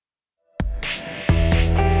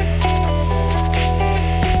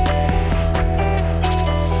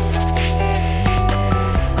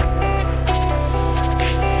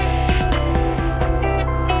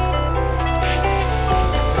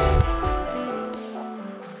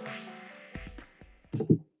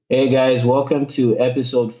Hey guys, welcome to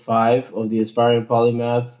episode 5 of the Aspiring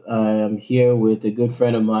Polymath. I am here with a good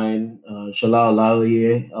friend of mine, Shala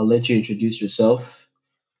Olaoye. I'll let you introduce yourself.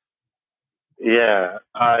 Yeah,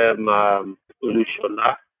 I am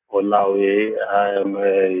Olusola Olaoye. I am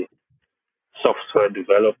a software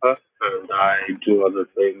developer and I do other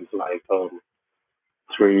things like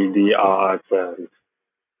 3D art and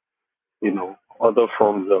other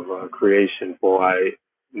forms of creation. But I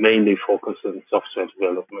mainly focus on software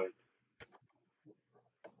development.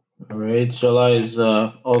 All right, Shala is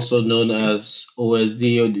also known as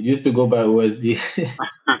OSD, or used to go by OSD.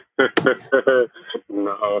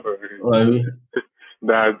 No, Oh, I mean-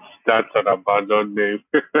 that's an abandoned name.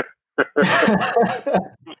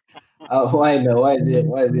 why no? Why is it?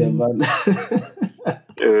 Why is it about?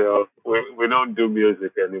 We don't do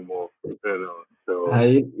music anymore. So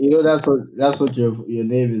That's what your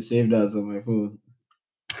name is saved as on my phone.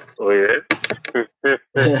 oh yeah.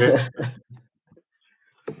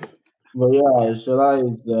 But yeah,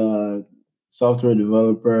 Shola is a software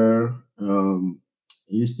developer.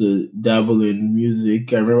 I used to dabble in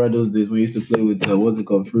music. I remember those days when we used to play with what's it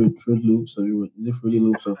called, Fruit Loops. Is it Fruity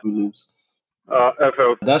Loops or Fruit Loops?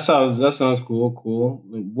 FL. That sounds cool. Cool.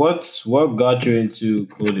 Like, what got you into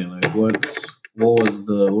coding? Like what was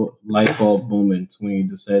the light bulb moment when you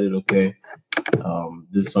decided, okay,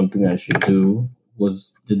 this is something I should do?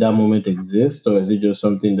 Did that moment exist, or is it just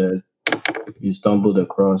something that you stumbled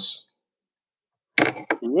across?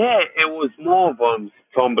 Yeah, it was more of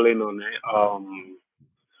stumbling on it.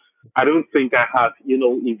 I don't think I have.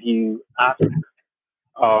 If you ask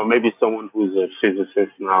maybe someone who's a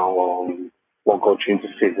physicist now, what got you into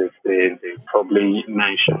physics, they probably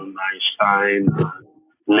mention Einstein and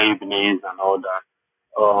Leibniz and all that.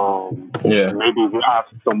 Yeah. Maybe if you ask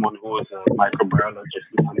someone who is a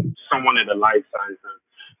microbiologist, someone in the life sciences,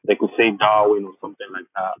 they could say Darwin or something like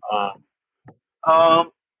that.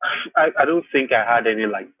 Um, I don't think I had any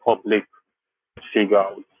like public figure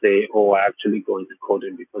I would say, oh, I actually go into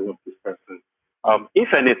coding because of this person. If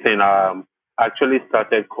anything, I actually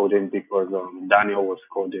started coding because Daniel was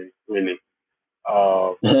coding, really.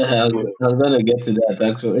 Uh, I was, you know, I was gonna get to that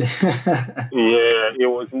actually. yeah, it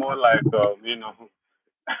was more like,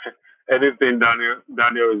 anything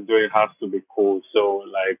Daniel is doing has to be cool. So,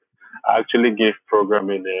 like, I actually gave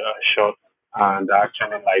programming a shot and I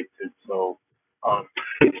actually liked it. So, um,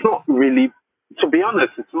 it's not really, to be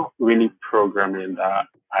honest, it's not really programming that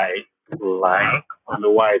I like.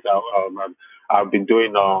 Otherwise, I've been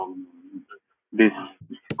doing this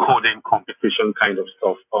coding competition kind of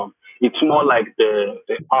stuff. It's more like the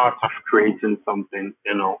art of creating something,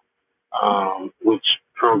 which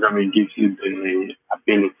programming gives you the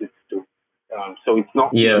ability to do. So it's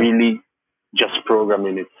not Yeah. really just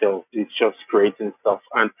programming itself. It's just creating stuff.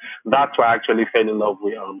 And that's why I actually fell in love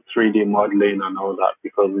with 3D modeling and all that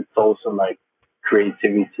because it's also like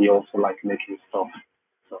creativity, also like making stuff.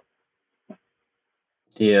 So,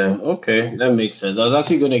 Yeah. Okay, that makes sense. I was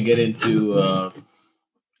actually gonna get into.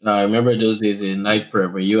 I remember those days in night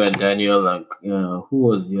prep where you and Daniel, like, who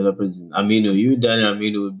was the other person? Aminu. You, Daniel,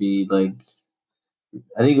 Aminu would be like,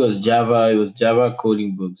 I think it was Java. It was Java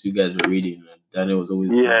coding books you guys were reading. And Daniel was always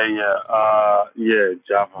yeah, yeah. Yeah,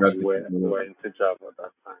 Java. practicing. We're into Java at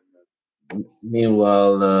that time.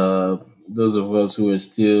 Meanwhile, those of us who are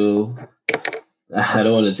still, I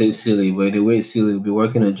don't want to say silly, but in a way, silly, will be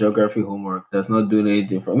working on geography homework. That's not doing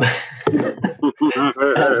anything for me.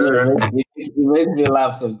 Actually, it makes me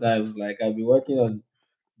laugh sometimes. Like I'll be working on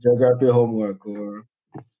geography homework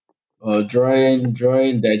or drawing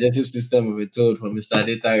digestive system of a toad from Mr.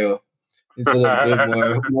 Adetayo instead of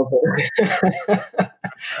doing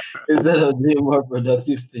instead of doing more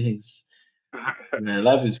productive things. Man,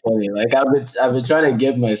 life is funny. Like I've been trying to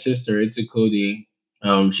get my sister into coding.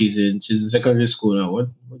 She's in secondary school now. What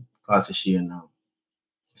class is she in now?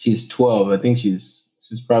 She's 12. I think she's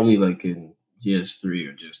probably like in GS3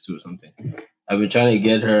 or GS2 or something. I've been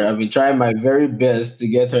trying my very best to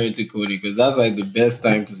get her into coding because that's like it's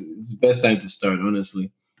the best time to start,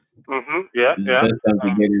 honestly. Yeah, It's the yeah. best time to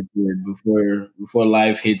get into it before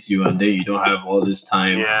life hits you and then you don't have all this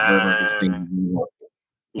time to learn all these things Yeah, anymore.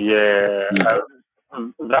 yeah. Yeah.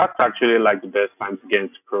 That's actually like the best time to get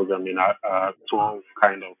into programming, 12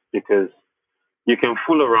 kind of, because you can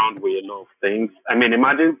fool around with a lot of things. I mean,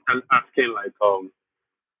 imagine asking like,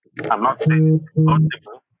 I'm not saying it's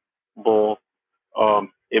impossible, but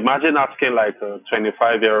imagine asking like a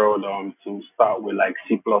 25-year-old to start with like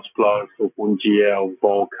C++, OpenGL,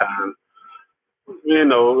 Vulkan, you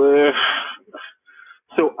know.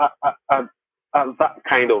 So at that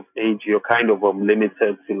kind of age, you're kind of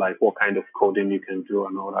limited to like what kind of coding you can do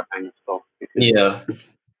and all that kind of stuff because Yeah.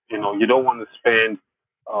 You don't want to spend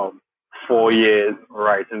um, 4 years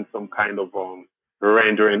writing some kind of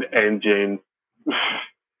rendering engine.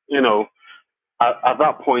 you know, at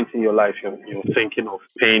that point in your life, you're thinking of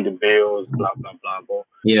paying the bills, blah blah blah. But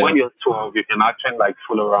Yeah, when you're 12, you can actually like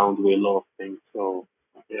fool around with a lot of things. So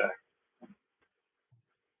yeah.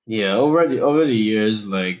 yeah. Over the years,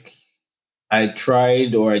 like I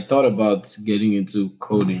tried or I thought about getting into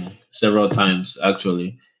coding several times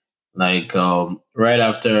actually. Like right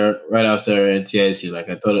after NTIC,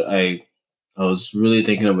 like I was really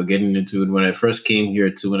thinking about getting into it when I first came here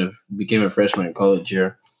to when I became a freshman in college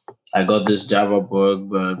here. I got this Java book,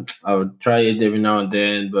 but I would try it every now and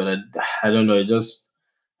then. But I don't know. I just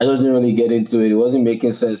didn't really get into it. It wasn't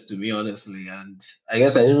making sense to me, honestly. And I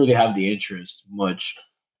guess I didn't really have the interest much.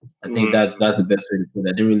 I think that's Mm, that's the best way to put it.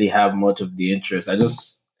 I didn't really have much of the interest. I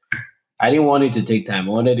didn't want it to take time.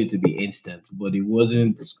 I wanted it to be instant, but it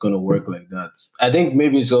wasn't gonna work like that. I think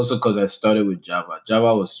maybe it's also because I started with Java.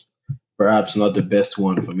 Java was perhaps not the best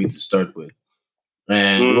one for me to start with.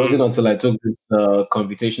 And it wasn't mm, until I took this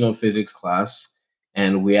computational physics class,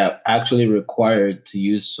 and we are actually required to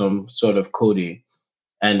use some sort of coding.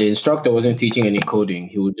 And the instructor wasn't teaching any coding;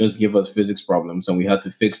 he would just give us physics problems, and we had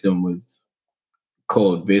to fix them with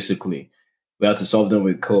code. Basically, we had to solve them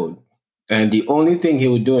with code. And the only thing he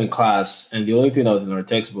would do in class, and the only thing that was in our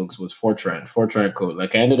textbooks, was Fortran code.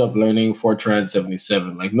 Like I ended up learning Fortran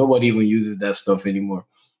 77. Like nobody even uses that stuff anymore.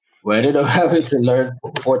 We ended up having to learn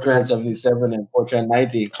Fortran 77 and Fortran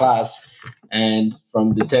 90 in class and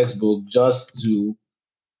from the textbook just to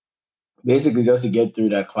get through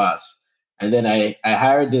that class. And then I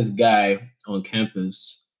hired this guy on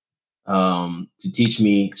campus to teach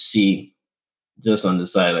me C just on the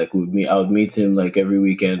side. Like I would meet him like every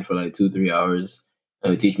weekend for like 2, 3 hours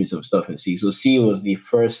and would teach me some stuff in C. So C was the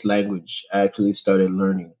first language I actually started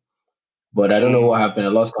learning. But I don't know what mm. happened. I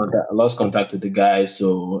lost contact with the guy,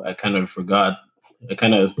 so I kind of forgot. I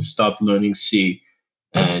kind of stopped learning C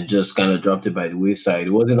and just kind of dropped it by the wayside.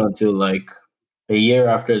 It wasn't until like a year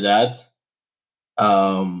after that,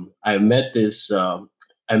 um, I met this um,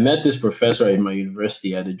 I met this professor at my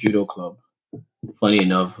university at a judo club. Funny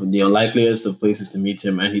enough, the unlikeliest of places to meet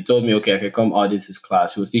him, and he told me, okay, I could come audit his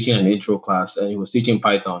class. He was teaching an intro class, and he was teaching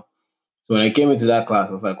Python. So when I came into that class,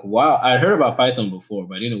 I was like, wow, I heard about Python before,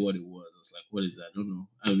 but I didn't know what it was. I was like, what is that? I don't know.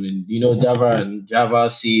 I mean, Java and Java,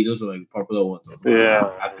 C, those were like popular ones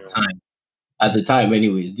Yeah, at the time. At the time,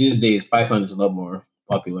 anyways. These days, Python is a lot more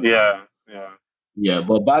popular. yeah, yeah. Yeah,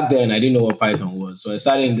 but back then, I didn't know what Python was. So I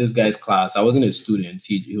sat in this guy's class. I wasn't a student.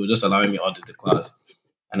 He was just allowing me to audit the class.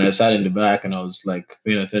 And I sat in the back and I was like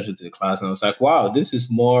paying attention to the class. And I was like, wow, this is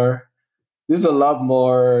a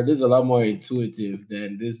lot more intuitive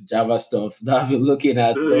than this Java stuff that I've been looking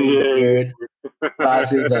at, all these Yeah, weird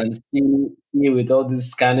classes and see with all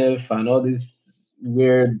this scanf and all these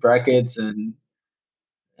weird brackets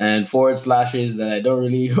and forward slashes that I don't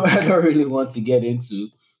really I don't really want to get into.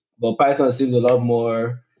 But Python seems a lot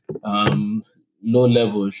more um, low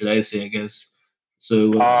level, should I say? I guess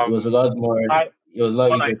so. It was a lot more. high, It was a lot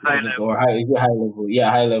more like easier to high get into, or level. high, is it high level.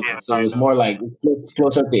 Yeah, high Yeah, level. So it high was more level. like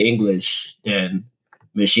closer to English than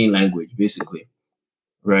machine language, basically,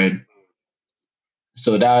 right?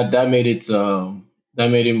 So that made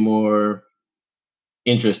it more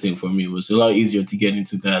interesting for me. It was a lot easier to get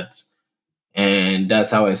into that, and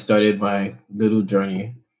that's how I started my little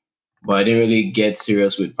journey. But I didn't really get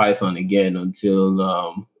serious with Python again until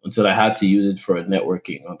I had to use it for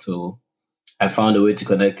networking. Until I found a way to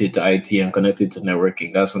connect it to IT and connect it to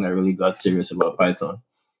networking. That's when I really got serious about Python.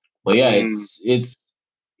 But yeah, Mm.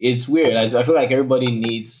 it's weird. I feel like everybody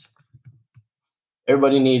needs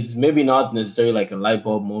maybe not necessarily like a light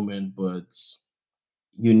bulb moment, but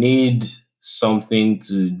you need something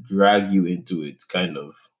to drag you into it, kind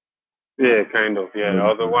of. Yeah, kind of. Yeah. Mhm.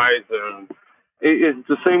 Otherwise, it's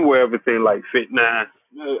the same way everything like fitness,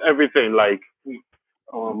 everything like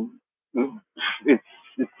um, it's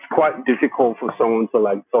it's quite difficult for someone to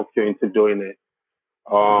like talk you into doing it.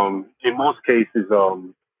 In most cases,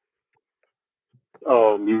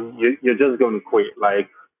 you're just going to quit. Like,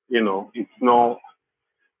 it's not.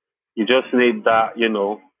 You just need that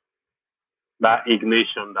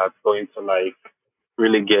ignition that's going to like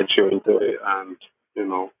really get you into it and you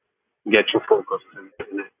know get you focused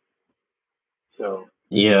in it. So.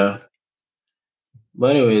 Yeah.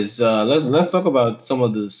 But anyways, let's talk about some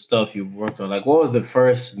of the stuff you've worked on. Like, what was the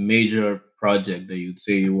first major project that you'd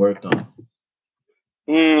say you worked on?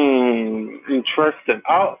 Interesting.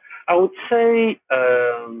 I would say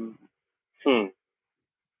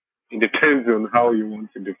it depends on how you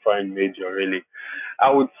want to define major. Really, I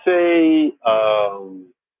would say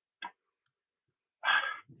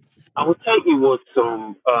I would say it was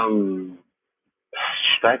some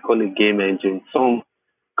should I call it game engine? Some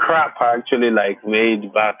crap I actually like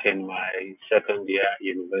made back in my second year at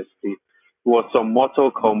university. It was some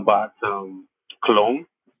Mortal Kombat clone.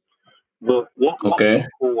 But what was Okay.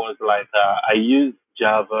 cool was like I used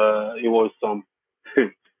Java. It was some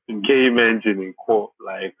game engine in quote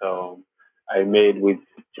like I made with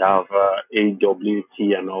Java, AWT,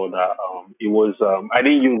 and all that. It was I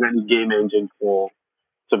didn't use any game engine for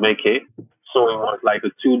to make it, so it was like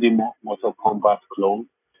a 2D Mortal Kombat clone.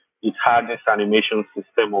 It had this animation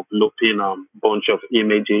system of looping bunch of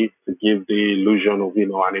images to give the illusion of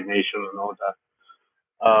animation and all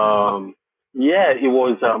that. Yeah, it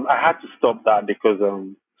was. I had to stop that because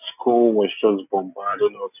school was just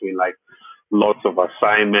bombarding us with like lots of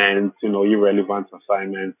assignments, irrelevant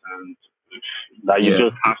assignments, and that you Yeah.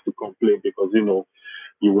 just have to complete because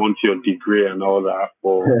you want your degree and all that.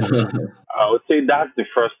 But I would say that's the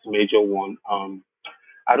first major one.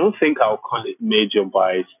 I don't think I'll call it major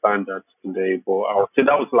by standards today, but I would say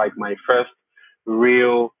that was like my first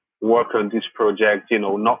real work on this project.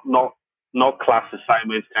 Not class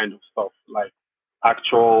assignments kind of stuff, like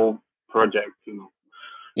actual project.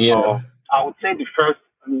 Yeah. I would say the first.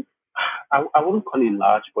 I wouldn't call it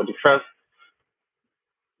large, but the first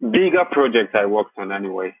bigger project I worked on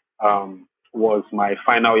anyway was my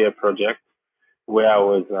final year project, where I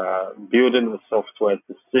was building a software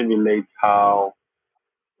to simulate how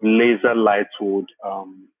laser light would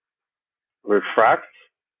refract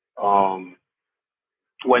um,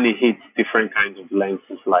 when it hits different kinds of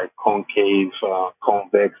lenses like concave,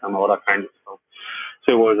 convex, and all that kind of stuff.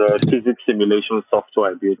 So it was a physics simulation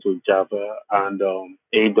software I built with Java and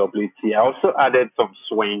AWT. I also added some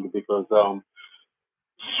Swing because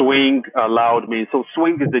Swing allowed me. So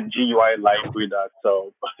Swing is a GUI library that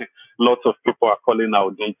lots of people are calling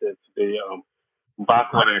outdated today.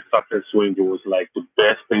 Back when I started Swing, it was like the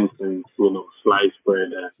best thing since sliced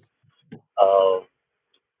bread.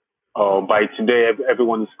 Uh, by today,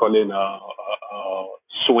 everyone is calling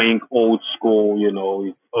Swing old school.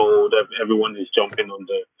 It's old. Everyone is jumping on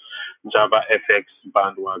the Java FX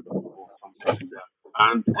bandwagon or something like that.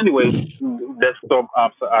 And anyway, desktop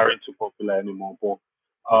apps aren't too popular anymore. But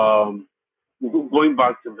going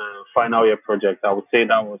back to the final year project, I would say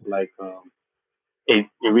that was like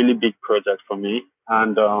a really big project for me.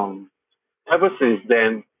 And ever since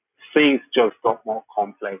then, things just got more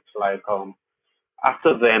complex. Like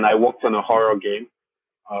after then, I worked on a horror game.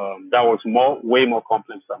 That was way more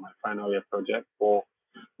complex than my final year project, but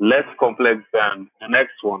less complex than the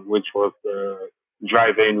next one, which was the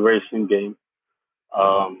driving racing game.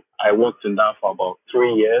 I worked in that for about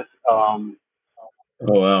 3 years.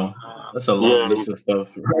 Oh wow, that's a long Yeah, list of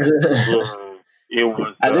stuff. yeah, it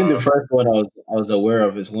was. I think the first one I was aware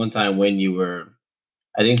of is one time when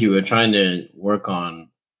I think you were trying to work on.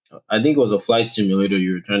 I think it was a flight simulator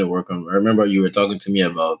you were trying to work on. I remember you were talking to me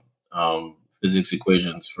about physics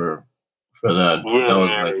equations for that. That was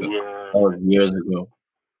Yeah, like yeah, that was years ago.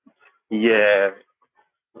 yeah.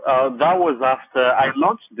 That was after I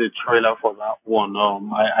launched the trailer for that one.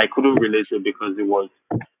 I couldn't relate it because it was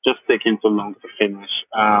just taking too long to finish.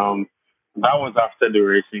 That was after the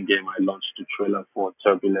racing game I launched the trailer for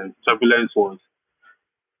Turbulence. Turbulence was,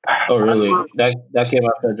 Oh I don't know. really? That came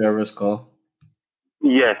after Driver's Call.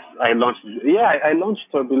 Yes, I launched. Yeah, I launched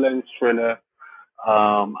Turbulence trailer.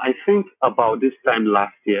 I think about this time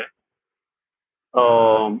last year.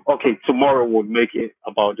 Okay, tomorrow would make it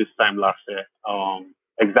about this time last year.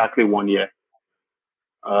 Exactly 1 year.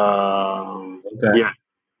 Okay. Yeah.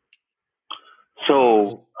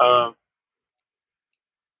 So,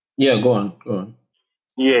 Yeah, go on, go on.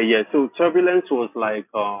 yeah, yeah. So Turbulence was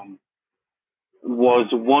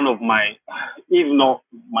one of my, if not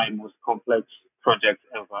my most complex projects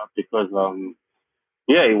ever because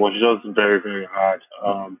yeah, it was just very very hard.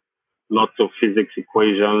 Lots of physics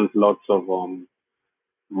equations, lots of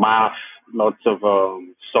math, lots of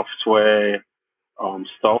software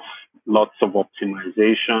stuff, lots of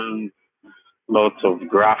optimization, lots of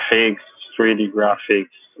graphics, 3D graphics,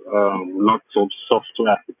 lots of software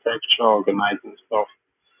architecture, organizing stuff.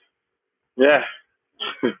 Yeah.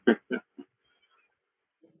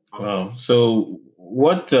 Wow. So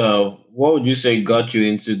what would you say got you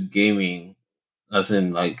into gaming? As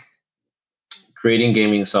in like creating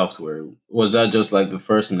gaming software. Was that just like the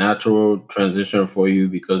first natural transition for you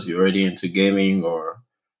because you're already into gaming, or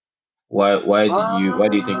why do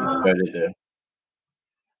you think you Uh, started there?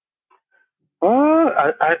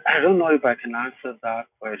 I don't know if I can answer that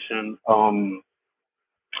question.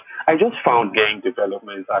 I just found game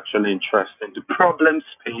development actually interesting. The problem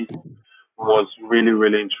space was really,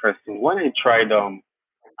 really interesting. When I tried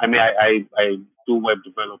I mean, I do web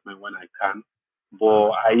development when I can, but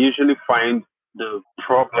I usually find the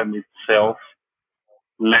problem itself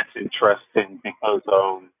less interesting because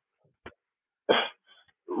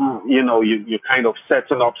you're kind of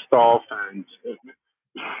setting up stuff, and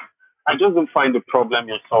I just don't find the problem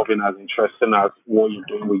you're solving as interesting as what you're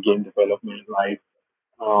doing with game development. Like,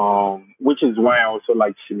 which is why I also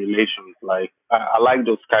like simulations. Like, I like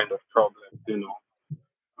those kind of problems.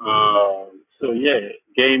 So yeah,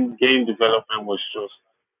 game development was just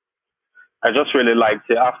I just really liked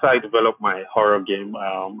it. After I developed my horror game,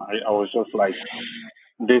 I was just like,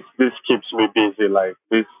 this keeps me busy. Like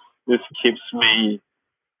this keeps me.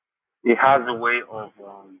 It has a way of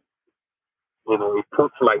it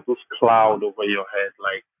puts like this cloud over your head.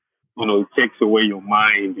 Like, it takes away your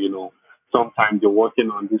mind. Sometimes you're working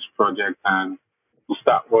on this project and you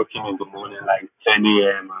start working in the morning like 10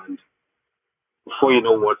 a.m. and before you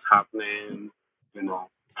know what's happening, you know,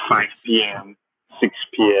 5 p.m., 6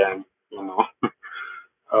 p.m., you know,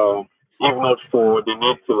 if not for the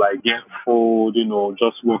need to like get food,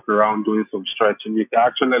 just walk around doing some stretching, you can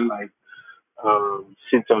actually like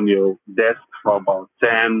sit on your desk for about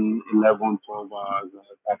 10, 11, 12 hours,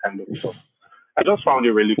 that kind of stuff. I just found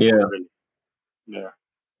it really fun, Yeah. really. Yeah.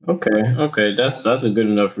 Okay. Okay. That's a good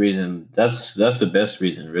enough reason. That's the best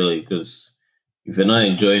reason, really, because if you're not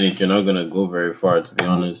enjoying it, you're not gonna go very far. To be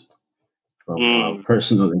honest, from Mm.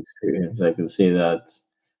 personal experience, I can say that.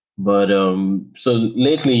 But so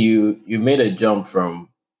lately you made a jump from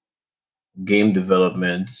game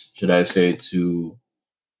development, should I say, to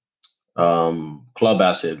Club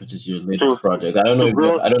Acid, which is your To latest project. I don't know to if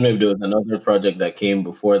grow I don't know if there was another project that came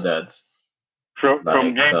before that, from like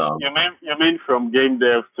game, you mean from game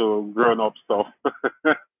dev to grown up stuff?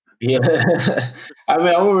 yeah. I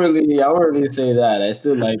won't really say that. I'm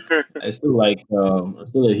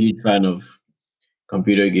still a huge fan of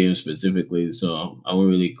computer games specifically, so I won't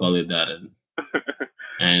really call it that.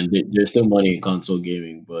 And there's still money in console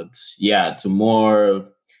gaming, but yeah, to more,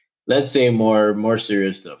 let's say more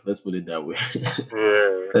serious stuff. Let's put it that way.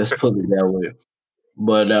 Let's Yeah. put it that way.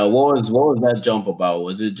 But what was that jump about?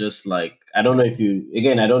 Was it just like, I don't know if you,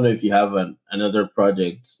 again, I don't know if you have another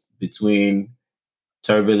project between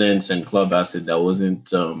Turbulence and Club Acid that wasn't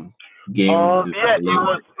Yeah, it related.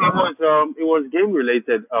 was game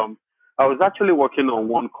related. I was actually working on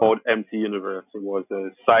one called Empty Universe. It was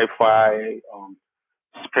a sci-fi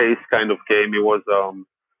space kind of game.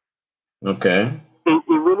 Okay. It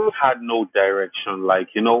really had no direction.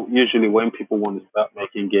 Like, usually when people want to start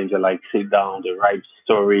making games, they like sit down, they write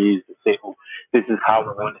stories, they say, oh, this is how we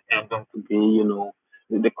want the ending to be.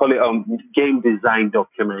 They call it game design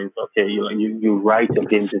documents. Okay, you write your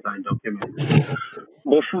game design documents.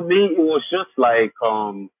 But for me, it was just like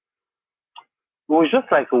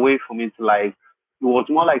a way for me to like. It was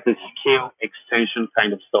more like a skill extension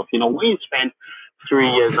kind of stuff. When you spend 3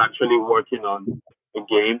 years actually working on a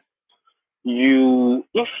game,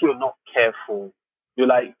 if you're not careful, you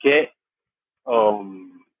like get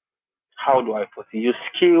how do I put it? Your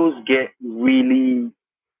skills get really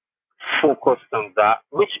focused on that,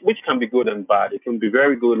 which can be good and bad. It can be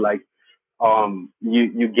very good, like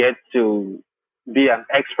you get to be an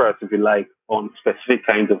expert, if you like, on specific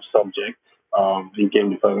kinds of subjects in game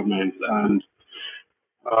development, and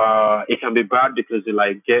it can be bad because you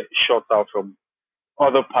like get shut out from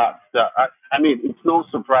other parts. I mean, it's no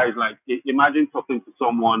surprise. Like, imagine talking to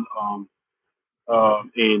someone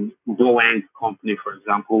in Boeing's company, for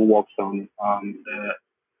example, who works on the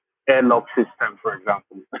airlock system, for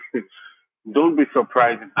example. Don't be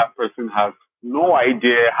surprised if that person has no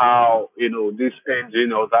idea how this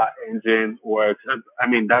engine or that engine works. I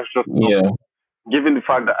mean, that's just Yeah. given the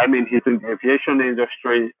fact that he's in the aviation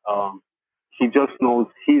industry. He just knows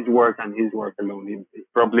his work and his work alone. He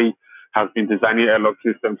probably has been designing airlock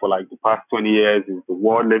system for like the past 20 years. He's the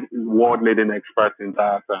world leading expert in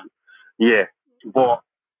that. And yeah, but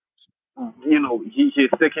he's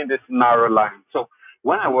taking this narrow line. So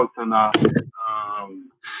when I worked on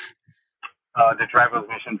um, the driver's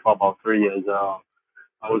mission for about 3 years,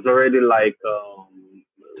 I was already like,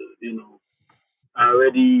 you know, I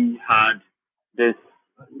already had this,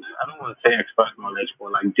 I don't want to say expert knowledge,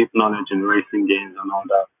 but like deep knowledge in racing games and all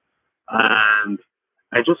that. And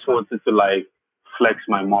I just wanted to like flex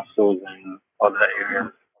my muscles in other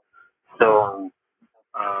areas. So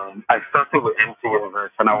I started with MC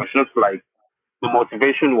Universe, and I was just like, the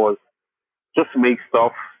motivation was just make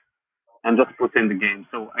stuff and just put in the game.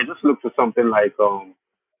 So I just looked for something like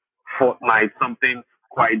Fortnite, something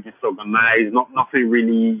quite disorganized, not nothing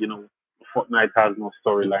really. Fortnite has no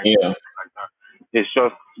storyline or Yeah. anything like that. It's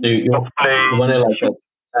just So just you play, wanted like shoot.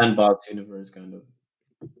 a sandbox universe kind of.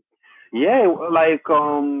 Yeah, like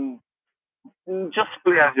just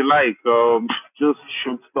play as you like. Just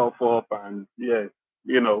shoot stuff up and yeah,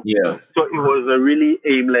 you know. Yeah. So it was a really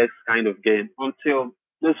aimless kind of game until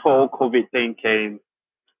this whole COVID thing came,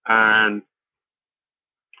 and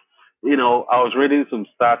I was reading some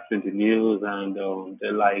stats in the news, and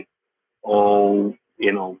they're like, oh,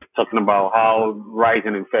 talking about how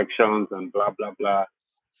rising infections and blah blah blah.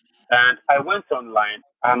 And I went online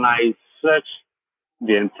and I searched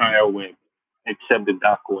the entire web except the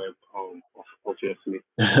dark web, obviously.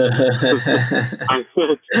 I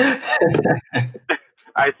searched,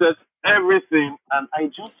 I searched everything, and I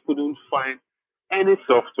just couldn't find any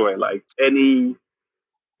software, like any.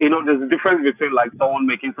 There's a difference between like someone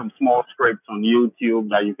making some small scripts on YouTube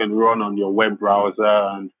that you can run on your web browser,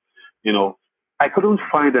 and you know, I couldn't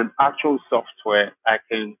find an actual software I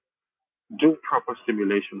can do proper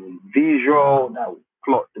simulation on visual that would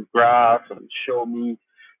plot the graph and show me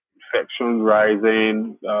infection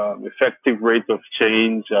rising, effective rate of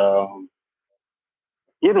change,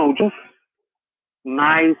 just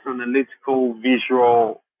nice analytical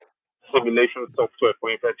visual simulation software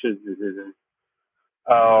for infectious diseases.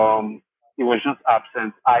 Um, it was just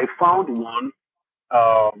absent. I found one.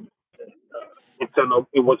 Um,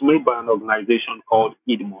 it was made by an organization called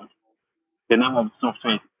EDMOD. The name of the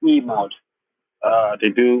software is EMOD. They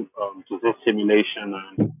do disease simulation,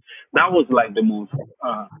 and that was like the most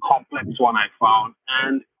complex one I found.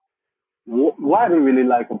 And what I didn't really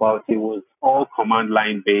like about it was all command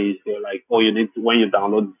line based. They're like, oh, you need to, when you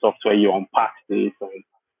download the software, you unpack this and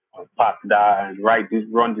unpack that and write this,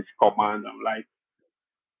 run this command. I'm like,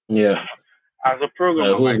 Yeah. as a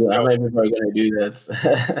programmer How myself, many people are gonna do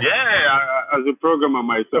that? yeah, as a programmer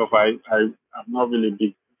myself, I'm not really a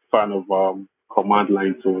big fan of command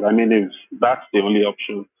line tools. I mean, if that's the only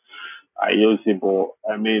option, I use it. But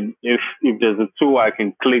I mean, if there's a tool I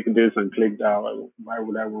can click this and click that, why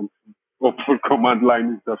would I want to open command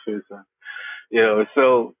line interface?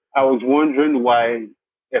 So I was wondering why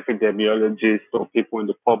epidemiologists or people in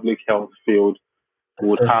the public health field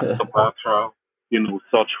would have to battle,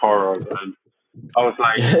 such horrors. And I was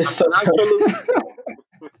like, Yes,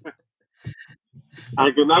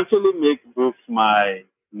 I can actually make this my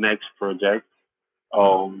next project.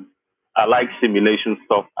 Um, I like simulation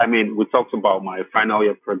stuff. I mean, we talked about my final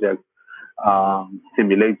year project,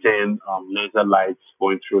 simulating laser lights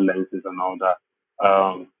going through lenses and all that,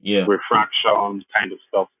 yeah. refraction kind of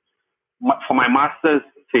stuff. For my master's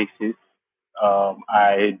thesis,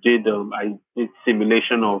 I did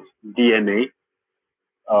simulation of DNA,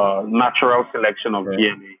 natural selection of Okay.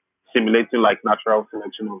 DNA, simulating like natural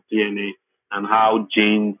selection of DNA and how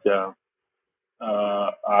genes are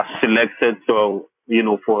selected so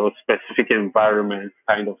for a specific environment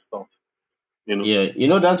kind of stuff. You know,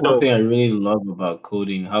 Yeah, that's one so thing I really love about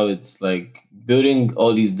coding, how it's like building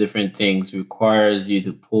all these different things requires you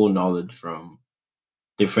to pull knowledge from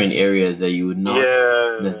different areas that you would not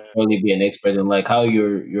yeah, necessarily be an expert in, like how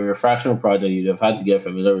your fractional project you'd have had to get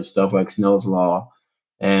familiar with stuff like Snell's law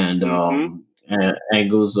and hmm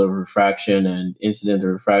angles of refraction and incident of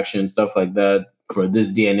refraction, stuff like that. For this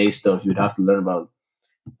DNA stuff, you'd have to learn about,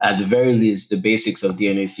 at the very least, the basics of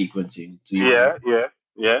DNA sequencing to even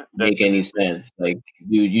yeah, make any definitely, sense. Like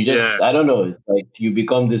you yeah. just, I don't know, it's like you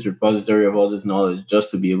become this repository of all this knowledge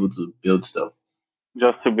just to be able to build stuff.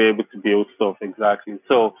 Just to be able to build stuff exactly.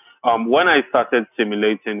 So when I started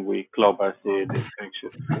simulating with CLUBASID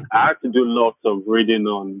infection, I had to do lots of reading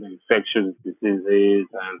on the infectious diseases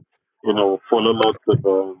and follow lots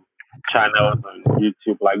of channels on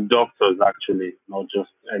YouTube, like doctors actually, not just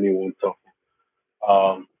anyone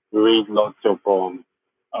talking. Read lots of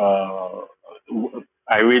uh,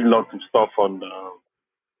 I read lots of stuff on the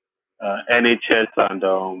NHS and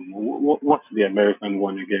what's the American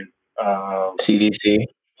one again? CDC.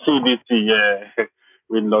 CBT, yeah.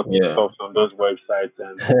 Read lots of Yeah. stuff on those websites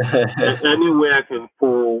and anywhere I can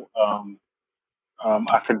pull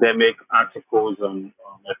academic articles on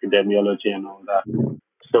epidemiology and all that.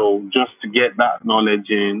 So just to get that knowledge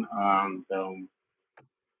in, and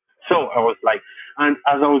so I was like, and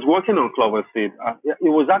as I was working on CloverSeed, it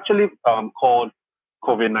was actually called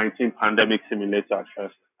COVID-19 Pandemic Simulator at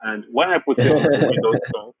first. And when I put it on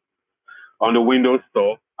the Windows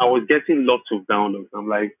Store, I was getting lots of downloads. I'm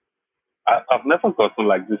like, I've never gotten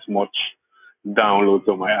like this much downloads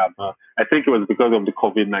on my app. I think it was because of the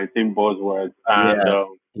COVID-19 buzzwords and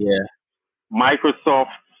Yeah. Yeah. Microsoft.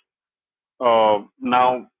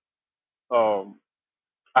 Now, um,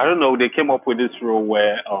 I don't know. They came up with this rule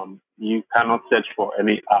where you cannot search for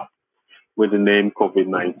any app with the name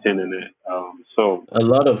COVID-19 in it. So A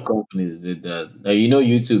lot of companies did that. Like,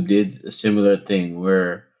 YouTube did a similar thing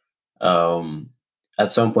where Um,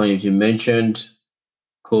 at some point, if you mentioned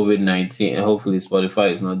COVID-19, and hopefully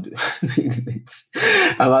Spotify is not.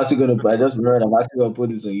 I'm actually gonna. I just remembered I'm actually gonna put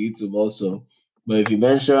this on YouTube also. But if you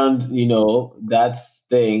mentioned, that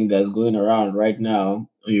thing that's going around right now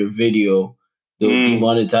on your video, they'll Mm,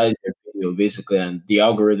 demonetize your video basically, and the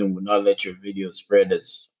algorithm will not let your video spread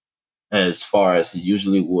as far as it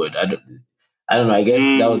usually would. I don't know. I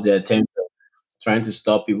guess that was mm. the attempt of trying to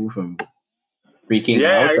stop people from freaking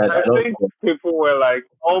Yeah, out. I I don't think know. people were like,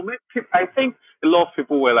 oh, I think a lot of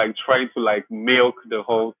people were like trying to like milk the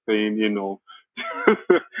whole thing, you know.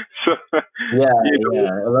 So, Yeah, you know,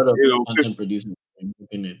 yeah. A lot of people, content producers are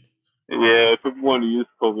doing it. yeah, people want to use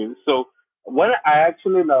COVID. So when I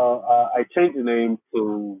actually now, I changed the name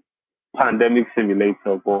to Pandemic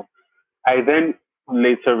Simulator, but I then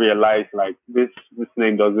later realized like this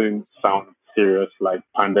name doesn't sound serious, like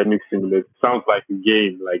Pandemic Simulator. It sounds like a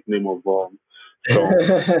game, like name of some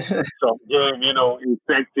some game,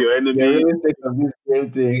 infect your You're enemies, really sick of this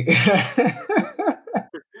same thing.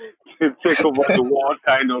 take over the world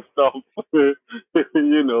kind of stuff.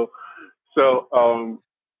 you know. So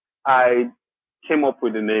I came up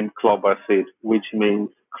with the name CLUBASID, which means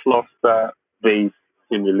cluster based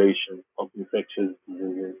simulation of infectious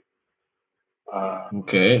diseases. Uh,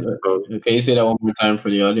 Okay. so Can you say that one more time for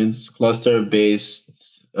the audience? Cluster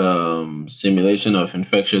based simulation of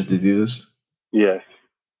infectious diseases. yes,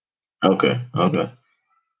 Okay. Okay.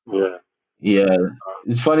 yeah. Yeah.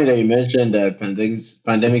 It's funny that you mentioned that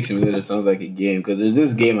pandemic simulator sounds like a game because there's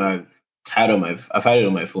this game I've had it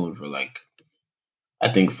on my phone for like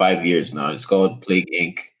I think 5 years now. It's called Plague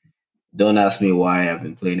Inc. Don't ask me why I've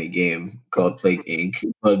been playing a game called Plague Inc.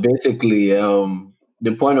 But basically,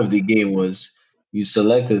 the point of the game was you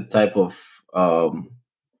select a type of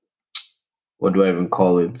what do I even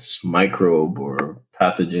call it, microbe or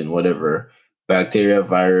pathogen, whatever, bacteria,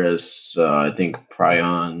 virus, I think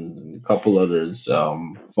prion, a couple others,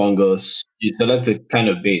 fungus. You select a kind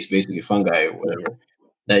of base, basically fungi or whatever,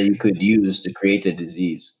 that you could use to create a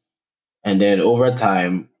disease. And then over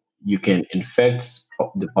time, you can infect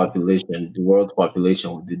the population, the world's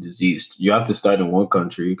population with the disease. You have to start in one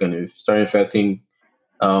country. You can start infecting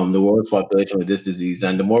the world's population with this disease.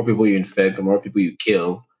 And the more people you infect, the more people you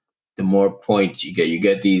kill, the more points you get. You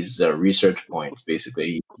get these research points, basically.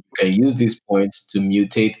 You can use these points to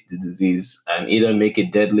mutate the disease and either make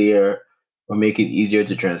it deadlier or make it easier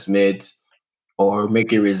to transmit or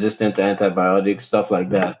make it resistant to antibiotics, stuff like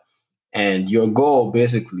that. And your goal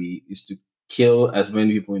basically is to kill as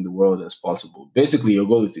many people in the world as possible. Basically, your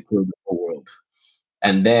goal is to kill the whole world.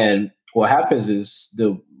 And then what happens is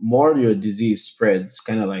the more your disease spreads,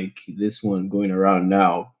 kind of like this one going around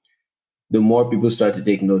now, the more people start to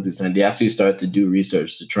take notice and they actually start to do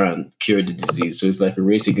research to try and cure the disease. So it's like a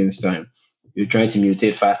race against time. You're trying to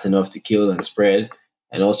mutate fast enough to kill and spread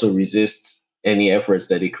and also resist any efforts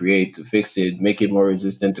that they create to fix it, make it more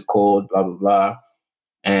resistant to cold, blah, blah, blah.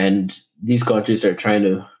 And these countries are trying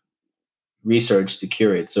to research to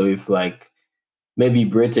cure it. So if like maybe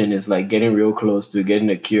Britain is like getting real close to getting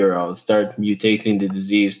a cure, I'll start mutating the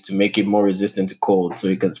disease to make it more resistant to cold so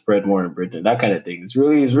it can spread more in Britain. That kind of thing. It's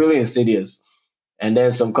really insidious. And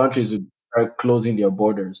then some countries would start closing their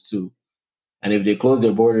borders too. And if they close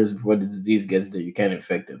their borders before the disease gets there, you can't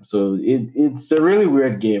infect them. So it's a really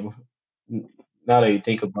weird game. Now that you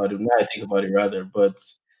think about it, now I think about it rather, but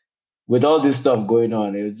with all this stuff going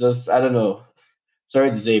on, it's just I don't know. Sorry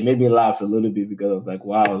to say, it made me laugh a little bit because I was like,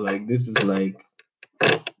 wow, like this is like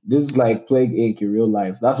Plague Inc. in real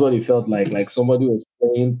life. That's what it felt like. Like somebody was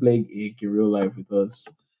playing Plague Inc. in real life with us.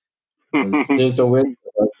 There's a way.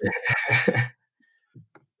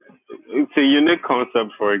 It's a unique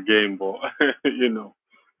concept for a game, but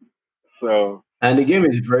so And the game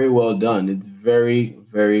is very well done. It's very,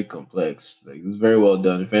 very complex. Like it's very well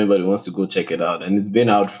done. If anybody wants to go check it out, and it's been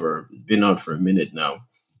out for a minute now.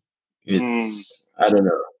 mm, It's I don't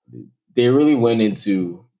know. They really went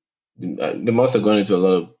into. They must have gone into a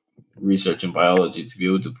lot of research in biology to be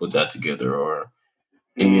able to put that together, or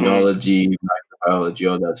mm, immunology,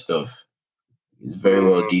 microbiology, all that stuff. It's very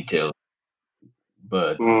well mm, detailed.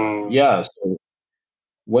 But mm, yeah, so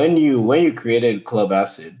when you created Club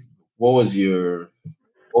Acid, what was your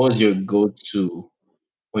what was your go to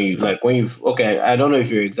when you okay? I don't know if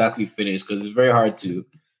you're exactly finished because it's very hard to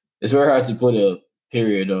put a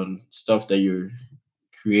period on stuff that you're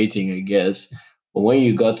creating, I guess. But when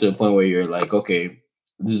you got to a point where you're like, okay,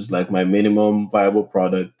 this is like my minimum viable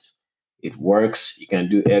product. It works. You can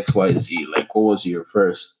do X, Y, Z. Like, what was your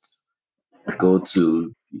first go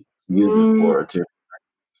to use it mm. for? To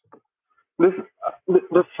This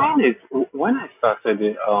the fun is when I started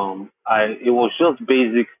it, I it was just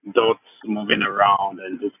basic dots moving around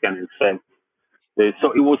and this kind of effect.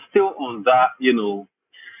 So it was still on that,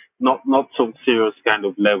 not so serious kind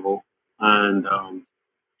of level. And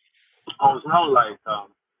I was now like,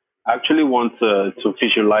 I actually want to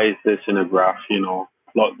visualize this in a graph,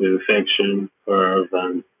 plot the reflection curve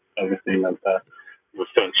and everything like that.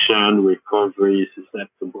 Reflection, recovery,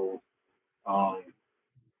 susceptible. Um,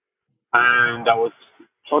 and I was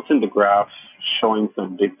plotting the graph, showing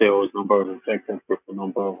some details, number of infected people,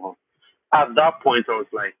 number of. At that point, I was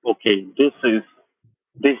like, okay,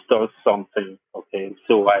 this does something. Okay,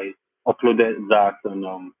 so I uploaded that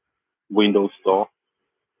on Windows Store,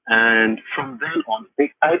 and from then on,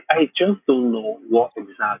 I just don't know what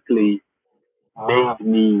exactly made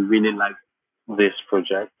me really like this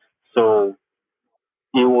project. So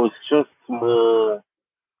it was just more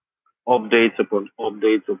updates upon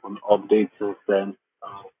updates upon updates since then.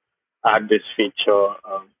 Uh, add this feature,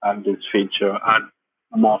 add this feature, add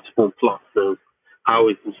multiple clusters. How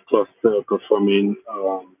is this cluster performing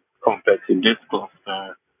compared to this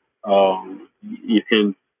cluster? You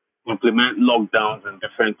can implement lockdowns in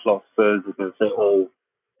different clusters. You can say, oh,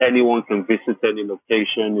 anyone can visit any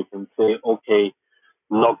location. You can say, okay,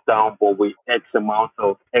 lockdown, but with X amount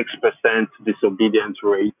of X% disobedience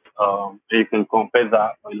rate. You can compare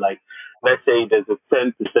that with like, let's say there's a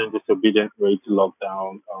 10% disobedience rate to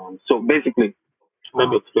lockdown. So basically, let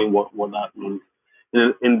me explain what that means.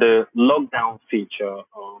 In the lockdown feature,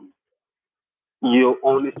 you're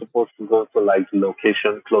only supposed to go to like the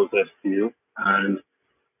location closest to you. And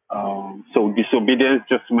so disobedience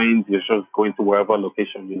just means you're just going to wherever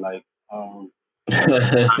location you like. And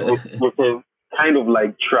you can kind of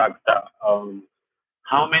like track that.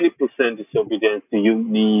 How many percent disobedience do you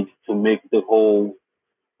need to make the whole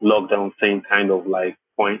lockdown thing kind of like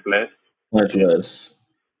pointless? Much less.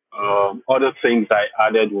 Other things I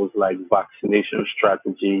added was like vaccination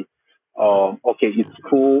strategy. Okay, it's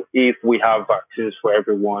cool if we have vaccines for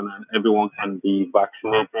everyone and everyone can be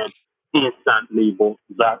vaccinated instantly, but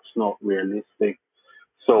that's not realistic.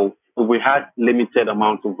 So if we had limited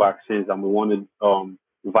amount of vaccines and we wanted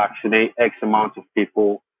vaccinate X amount of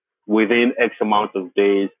people within X amount of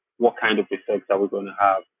days, what kind of effects are we going to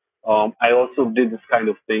have? I also did this kind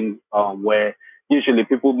of thing where usually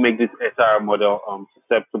people make this SR model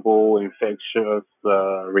susceptible, infectious,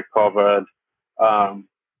 recovered. Um,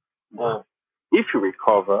 but if you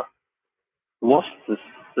recover, what's to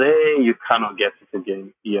say you cannot get it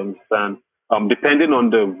again? You understand? Depending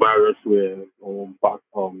on the virus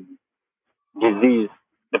disease,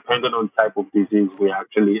 depending on type of disease we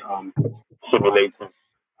actually simulating.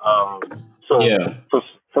 So Yeah.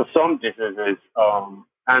 for some diseases,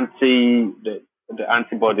 the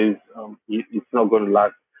antibodies it's not going to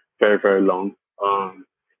last very long.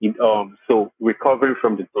 So recovering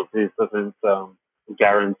from the disease doesn't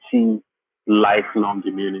guarantee lifelong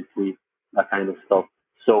immunity, that kind of stuff.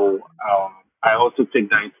 So I also take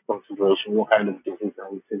that into consideration. What kind of disease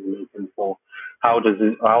are we simulating for? How does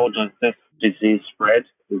this disease spread?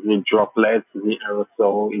 Is it droplets? Is it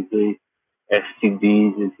aerosol? Is it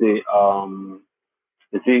STDs? Is it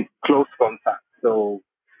close contact? So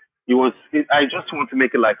I just want to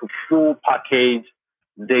make it like a full package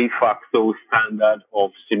de facto standard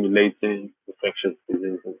of simulating infectious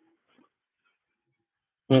diseases.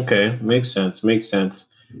 Okay. Makes sense. Makes sense.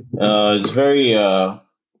 It's very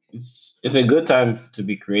it's a good time to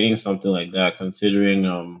be creating something like that, considering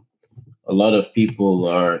a lot of people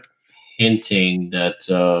are hinting that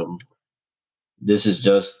this is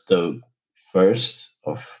just the first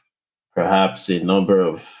of perhaps a number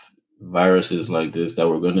of viruses like this that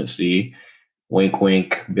we're going to see. Wink,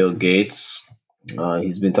 wink, Bill Gates.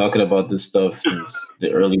 He's been talking about this stuff since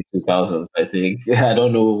the early 2000s, I think. I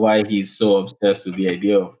don't know why he's so obsessed with the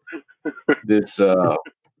idea of this um,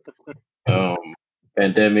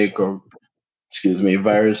 pandemic or, excuse me,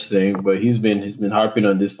 virus thing, but he's been harping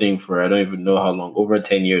on this thing for I don't even know how long, over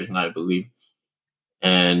 10 years now, I believe.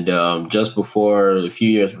 And just before a few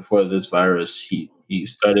years before this virus, he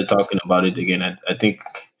started talking about it again. I think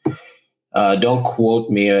don't quote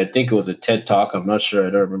me. I think it was a TED talk. I'm not sure. I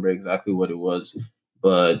don't remember exactly what it was,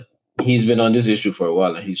 but he's been on this issue for a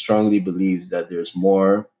while, and he strongly believes that there's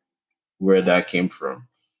more where that came from.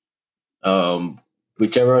 Um,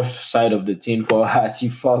 Whichever side of the tinfoil hat you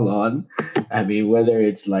fall on, I mean, whether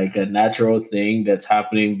it's like a natural thing that's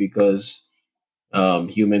happening because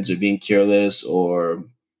humans are being careless, or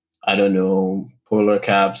I don't know, polar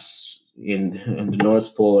caps in the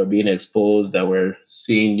North Pole are being exposed, that we're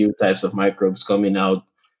seeing new types of microbes coming out,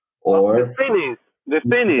 The or thing is, the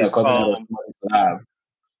thing they're is, coming out of someone's lab.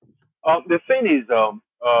 The thing is, yeah,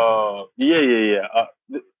 yeah,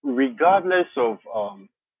 yeah. Regardless of,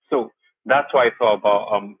 so that's why I thought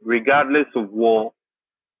about, regardless of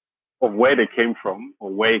where they came from, or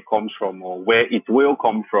where it comes from, or where it will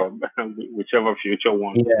come from, whichever future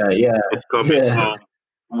one Yeah, yeah, is coming. yeah,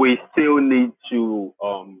 We still need to.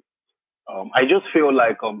 I just feel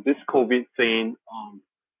like this COVID thing,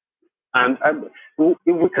 and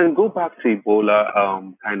we can go back to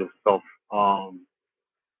Ebola kind of stuff. Um,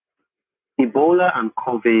 Ebola and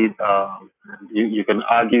COVID, you can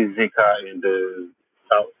argue Zika in the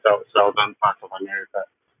southern part of America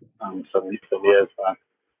some years back.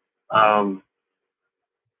 Um,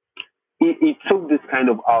 it took this kind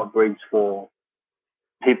of outbreaks for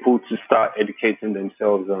people to start educating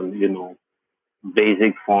themselves on,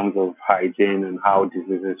 basic forms of hygiene and how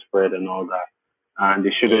diseases spread and all that. And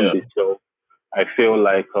it shouldn't yeah. be so. I feel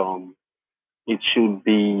like it should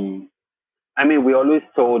be. I mean, we always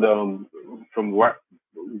told from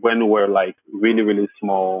when we were like really really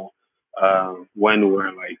small, when we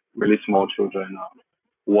were like really small children,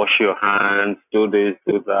 wash your hands, do this,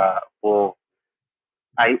 do that. Well,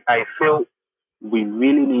 I feel we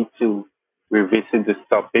really need to revisit this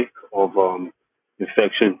topic of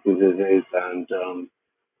infectious diseases and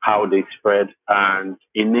how they spread, and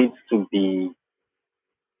it needs to be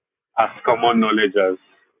as common knowledge as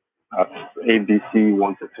ABC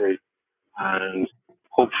 1 to 3, and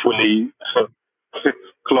hopefully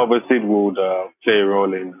CLUBASID would play a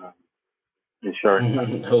role in ensuring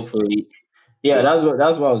that. Hopefully, yeah. Yeah. That's what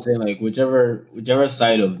I was saying. Like whichever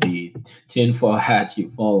side of the tinfoil hat you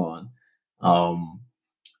fall on, um,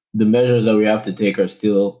 the measures that we have to take are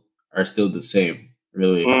still the same.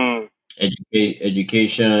 Really, Mm.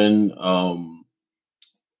 education,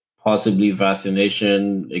 possibly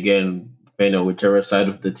vaccination. Again, depending on whichever side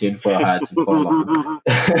of the tinfoil hat you fall on.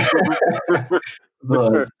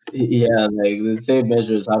 But yeah, like the same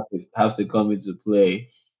measures have to come into play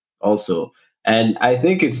also. And I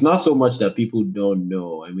think it's not so much that people don't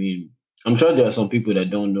know. I mean, I'm sure there are some people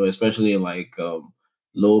that don't know, especially in like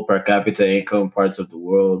low per capita income parts of the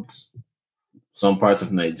world, some parts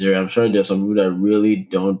of Nigeria. I'm sure there's some people that really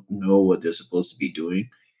don't know what they're supposed to be doing.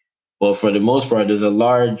 But for the most part, there's a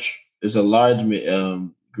large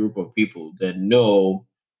group of people that know,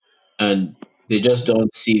 and they just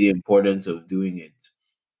don't see the importance of doing it.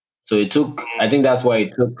 So I think that's why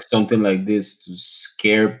it took something like this to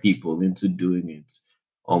scare people into doing it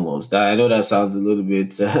almost. I know that sounds a little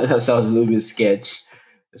bit, that sounds a little bit sketch,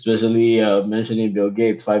 especially mentioning Bill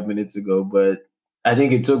Gates 5 minutes ago. But I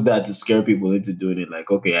think it took that to scare people into doing it. Like,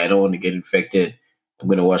 okay, I don't want to get infected. I'm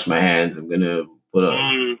going to wash my hands. I'm going to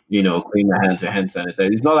Mm. clean my hands with hand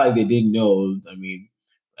sanitizer. It's not like they didn't know. I mean,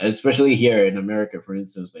 especially here in America, for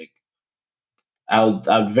instance, like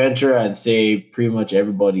I'd venture and say pretty much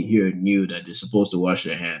everybody here knew that they're supposed to wash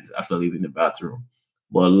their hands after leaving the bathroom,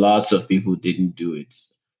 but lots of people didn't do it.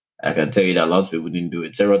 I can tell you that lots of people didn't do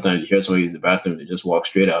it. Several times you hear somebody use the bathroom, they just walk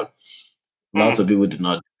straight out. Lots Mm. of people did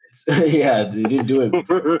not do it. Yeah, they didn't do it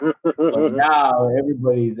before. But now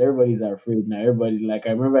everybody's afraid now. Everybody, like,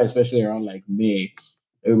 I remember especially around like May,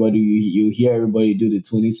 everybody you hear everybody do the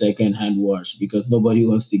 20-second hand wash because nobody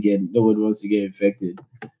wants to get infected.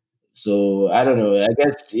 So I don't know. I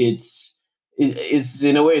guess it's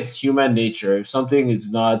in a way it's human nature. If something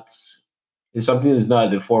is not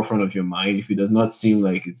at the forefront of your mind, if it does not seem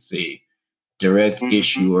like it's a direct Mhm.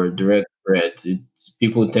 issue or direct threat,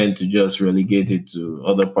 people tend to just relegate it to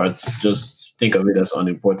other parts. Just think of it as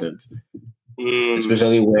unimportant. Mm.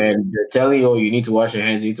 Especially when they're telling you, oh, you need to wash your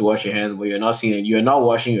hands, you need to wash your hands, but you're not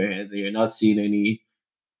washing your hands, and you're not seeing any,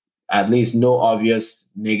 at least no obvious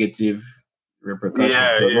negative repercussions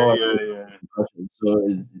Yeah, or yeah, no yeah, obvious yeah. repercussions. So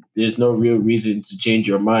there's no real reason to change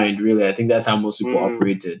your mind, really. I think that's how most people Mm.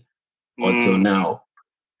 operated until Mm. now.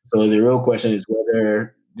 So the real question is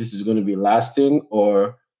whether this is going to be lasting,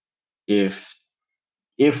 or if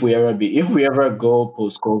if we ever go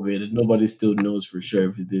post COVID, nobody still knows for sure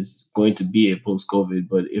if it is going to be a post COVID.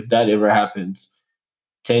 But if that ever happens,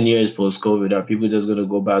 10 years post COVID, are people just going to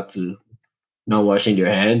go back to not washing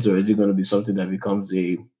their hands, or is it going to be something that becomes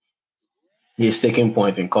a sticking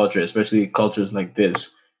point in culture, especially cultures like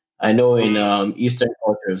this? I know in Eastern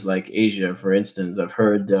cultures like Asia, for instance, I've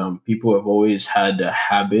heard people have always had a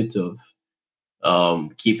habit of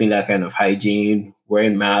keeping that kind of hygiene,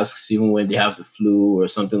 wearing masks even when they have the flu or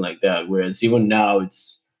something like that. Whereas even now,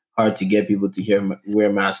 it's hard to get people to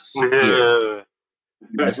wear masks here,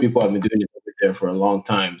 Yeah. as people have been doing it over there for a long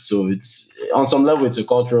time. So it's on some level, it's a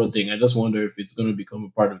cultural thing. I just wonder if it's going to become a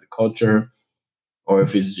part of the culture, or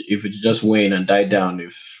if it's just wane and die down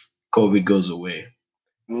if COVID goes away.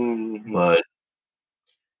 Mhm. But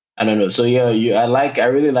I don't know. So yeah, I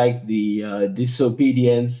really like the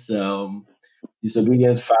disobedience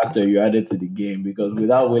factor you added to the game, because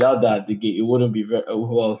without that, the game, it wouldn't be very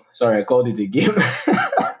well. Sorry, I called it a game.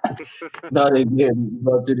 Not a game,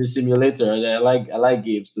 but to the simulator. I like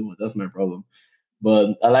games too. That's my problem.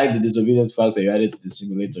 But I like the disobedience factor you added to the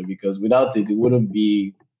simulator, because without it, it wouldn't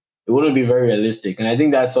be very realistic. And I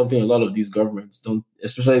think that's something a lot of these governments don't,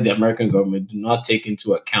 especially the American government, do not take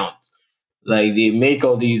into account. Like, they make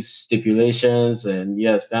all these stipulations, and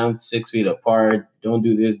yeah, stand 6 feet apart, don't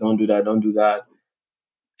do this, don't do that, don't do that.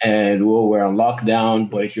 And well, we're on lockdown,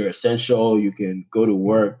 but if you're essential, you can go to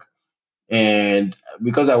work. And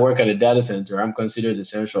because I work at a data center, I'm considered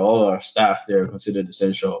essential. All our staff there are considered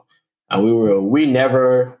essential. And we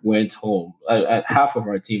never went home. Half of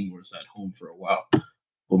our team was at home for a while,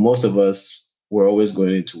 but most of us were always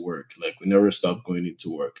going into work. Like, we never stopped going into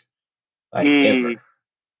work, like, Mm,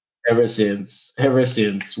 ever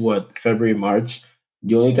since what, February, March.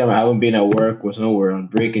 The only time I haven't been at work was when we were on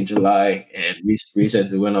break in July, and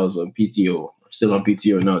recently when I was on PTO. I'm still on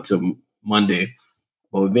PTO now till Monday,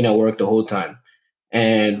 but we've been at work the whole time.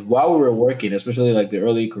 And while we were working, especially like the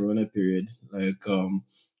early Corona period, like,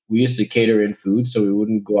 we used to cater in food, so we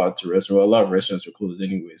wouldn't go out to restaurants. A lot of restaurants were closed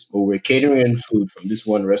anyways, but we're catering in food from this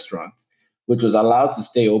one restaurant, which was allowed to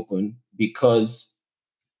stay open because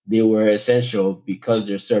they were essential, because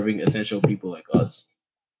they're serving essential people like us.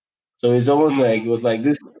 So it's almost like it mm, was like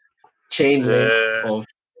this chain link yeah, of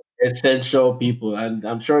essential people, and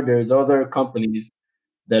I'm sure there's other companies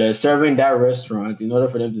that are serving that restaurant in order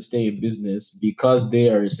for them to stay in business, because they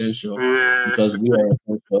are essential, yeah. because we are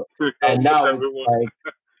essential. And Almost now it's everyone. like,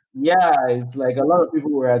 yeah, it's like a lot of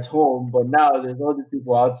people were at home, but now there's all these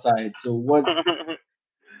people outside. So what?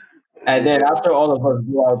 And then Yeah, after all of us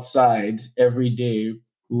go outside every day,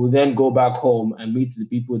 we will then go back home and meet the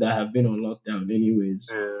people that have been on lockdown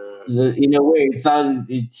anyways. yeah. So in a way, it's I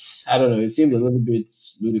don't know. It seemed a little bit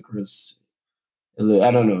ludicrous.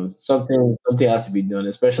 I don't Mm. know. Something has to be done,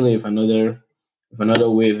 especially if another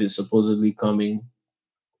wave is supposedly coming.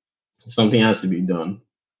 Something has to be done.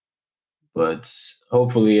 But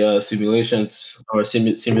hopefully, simulations or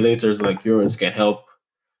simulators like yours can help.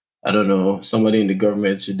 I don't know. Somebody in the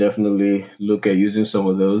government should definitely look at using some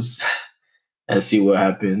of those and see what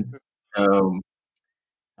happens. Um,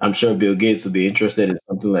 I'm sure Bill Gates would be interested in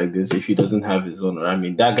something like this if he doesn't have his own. I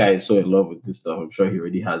mean, that guy is so in love with this stuff. I'm sure he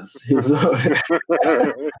already has his own.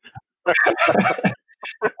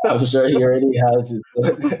 I'm sure he already has his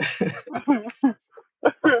own.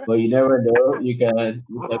 But you never know. You can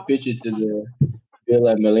pitch it to the Bill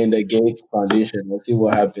and Melinda Gates Foundation and see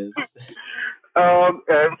what happens.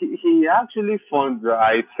 he actually funds.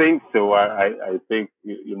 I think so. I think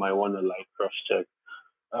you might want to like cross check.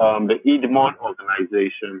 The Edmond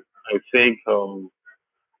organization. I think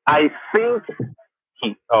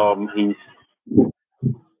he's.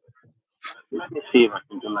 Let me see if I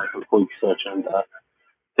can do like a quick search on that.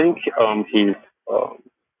 I think um he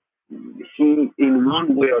in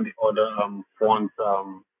one way or the other funds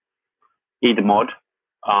Edmod,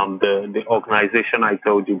 the organization I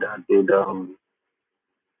told you that did uh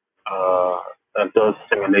that does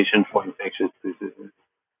simulation for infectious diseases.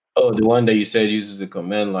 Oh, the one that you said uses the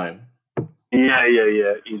command line. Yeah,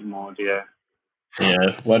 Edmod, yeah.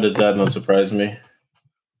 Yeah, why does that not surprise me?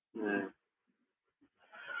 Yeah,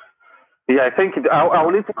 yeah. I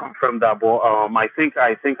will need to confirm that, but I think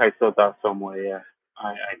I saw that somewhere. Yeah,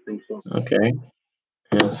 I think so. Okay.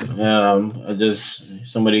 Yes. I just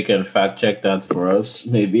somebody can fact check that for us,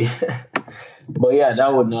 maybe. But yeah,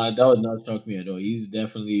 that would not shock me at all. He's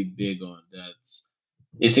definitely big on that.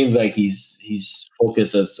 It seems like his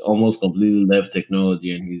focus has almost completely left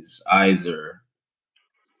technology, and his eyes are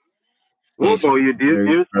What about fixed you? Do very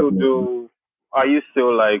you still permanently. do? Are you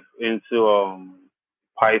still like into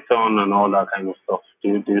Python and all that kind of stuff?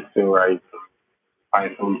 Do you still write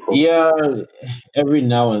Python code? Yeah, every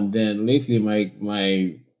now and then. Lately,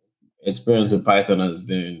 my experience with Python has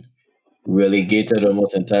been relegated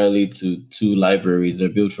almost entirely to two libraries. They're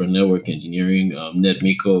built for network engineering,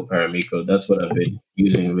 NetMiko, Paramiko. That's what I've been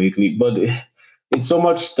using lately. But it's so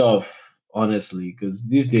much stuff, honestly, because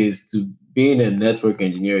these days, to being a network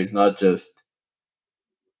engineer is not just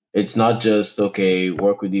okay,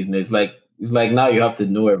 work with these. It's like now you have to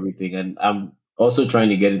know everything. And I'm also trying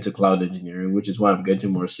to get into cloud engineering, which is why I'm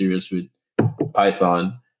getting more serious with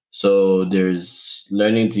Python. So there's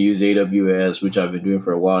learning to use AWS, which I've been doing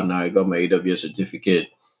for a while now. I got my AWS certificate.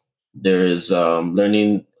 There's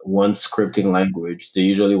learning one scripting language. They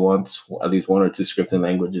usually want at least one or two scripting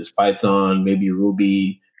languages: Python, maybe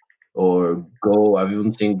Ruby or Go. I've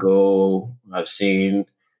even seen Go. I've seen.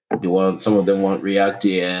 They want some of them want React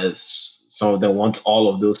JS, some of them want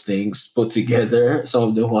all of those things put together. Some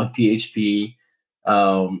of them want PHP.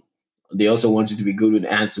 Um, they also want you to be good with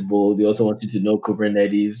Ansible. They also want you to know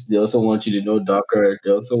Kubernetes. They also want you to know Docker.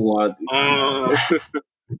 They also want Uh,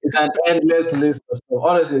 it's an endless list of stuff.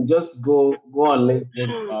 Honestly, just go on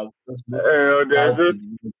LinkedIn, just look at there's cloud this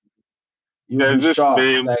engineering. You'll be there's this shocked.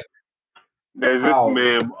 meme Like there's this how?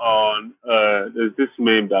 meme on there's this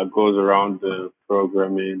meme that goes around the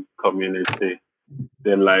programming community.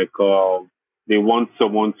 They're like, they want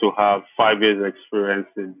someone to have 5 years experience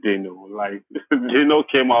in Dino. Like Dino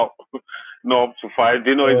came out not up to five.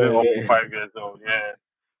 Dino Oh, isn't up to yeah. 5 years old. Yeah.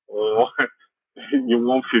 Or you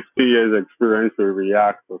want 50 years experience with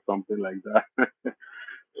React or something like that.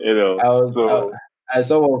 you know. I was So I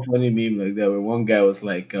saw one funny meme like that where one guy was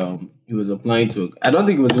like he was applying to I don't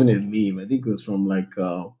think it was even a meme. I think it was from like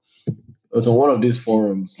it was on one of these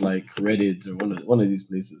forums like Reddit or one of these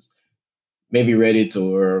places. Maybe Reddit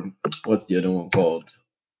or what's the other one called?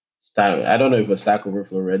 Stack. I don't know if it was Stack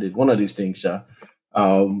Overflow or Reddit. One of these things, yeah.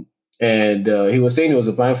 Um, and he was saying he was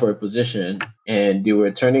applying for a position, and they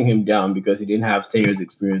were turning him down because he didn't have 10 years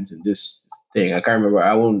experience in this thing. I can't remember.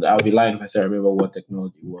 I won't. I'll be lying if I say I remember what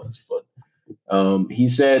technology it was, but he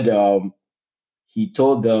said he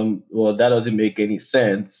told them, "Well, that doesn't make any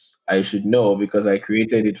sense. I should know because I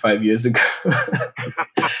created it 5 years ago."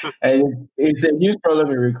 And it's a huge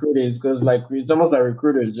problem in recruiting because like it's almost like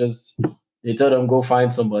recruiters just they tell them go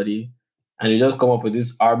find somebody, and they just come up with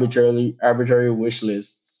these arbitrary wish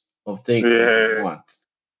lists of things that they yeah, want,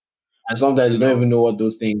 and sometimes you you don't know. even know what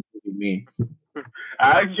those things really mean.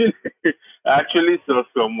 I actually, I actually saw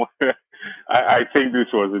somewhere. I think this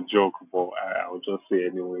was a joke, but I'll just say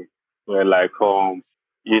anyway. Where like,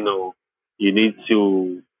 you know, you need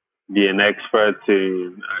to be an expert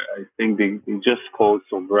in. I think they just called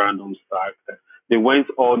some random stack. They went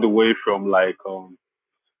all the way from like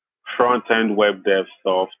front end web dev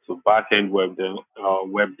stuff to back end web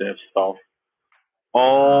dev stuff,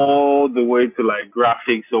 all the way to like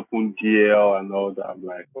graphics, OpenGL, and all that. I'm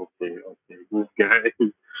like, okay, okay,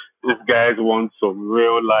 these guys want some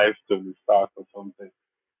real life to start or something,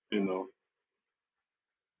 you know.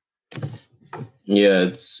 Yeah,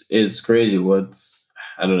 it's crazy what's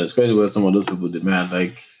I don't know. It's crazy what some of those people demand.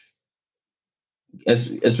 Like,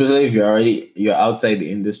 especially if you're outside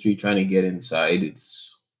the industry trying to get inside,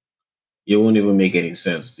 it won't even make any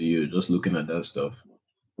sense to you just looking at that stuff.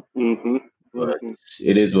 Mhm. But Mhm.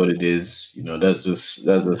 it is what it is. That's just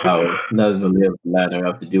how that's the lay of the land. I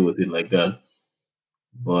have to deal with it like that.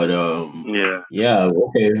 But Yeah. yeah,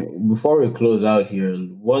 okay. Before we close out here,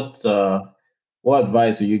 what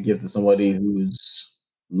advice would you give to somebody who's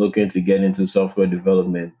looking to get into software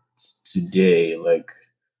development today? Like,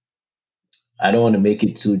 I don't want to make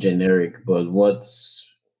it too generic, but let's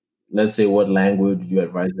say, what language would you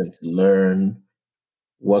advise them to learn?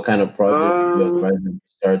 What kind of projects would you Um. advise them to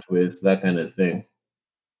start with? That kind of thing.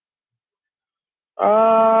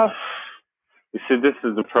 Uh. You see, this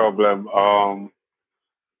is the problem.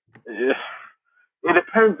 Yeah, it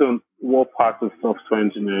depends on what part of software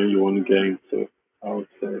engineering you want to get into. I would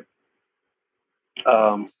say.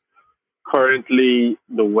 Um. Currently,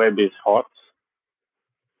 the web is hot.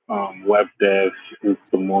 Web dev is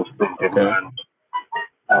the most in Okay. demand.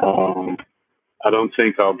 Um, I don't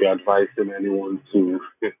think I'll be advising anyone to,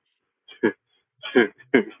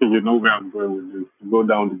 you know where I'm going with this, go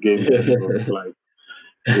down the game dev road. Like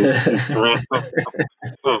it's really,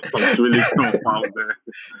 it's really tough out there.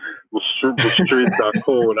 The streets are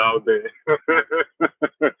cold out there.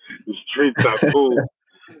 The streets are cold,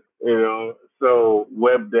 you know. So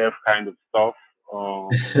web dev kind of stuff. Um,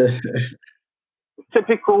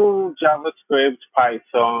 Typical JavaScript,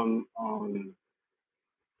 Python,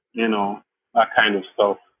 you know, that kind of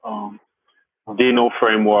stuff. Dino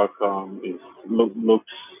framework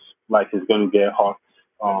looks like it's going to get hot.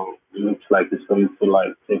 It looks like it's going to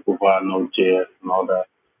like take over Node.js and all that.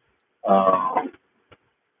 Um,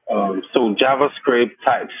 so JavaScript,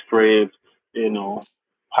 TypeScript, you know,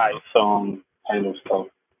 Python kind of stuff.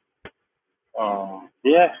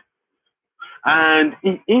 Yeah, and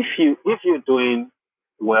if you're doing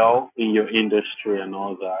well in your industry and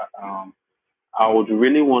all that, I would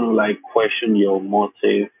really want to like question your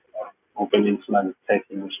motive open into like the tech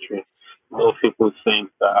industry. Most people think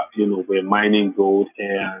that, we're mining gold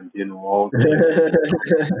here and, all this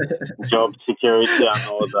job security and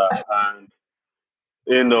all that. And,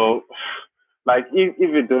 you know, like if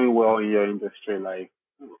you're doing well in your industry, like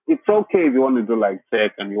it's okay if you want to do like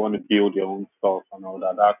tech and you want to build your own stuff and all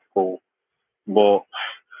that, that's cool. But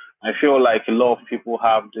I feel like a lot of people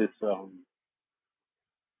have this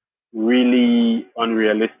really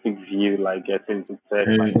unrealistic view, like getting to tech.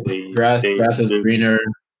 Like And grass is they greener.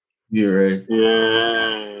 You're right.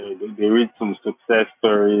 yeah, they read some success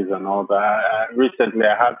stories and all that. Recently,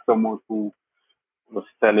 I had someone who was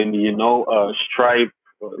telling me, Stripe,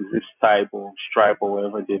 or is this Type or Stripe or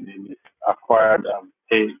whatever the name is, acquired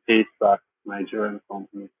Paystack, Nigerian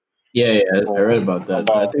company, Yeah, yeah. I for read about that.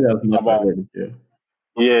 I about think that was not about earlier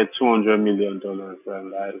yeah $200 million,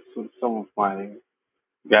 and some of my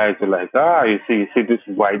guys are like, ah, you see, this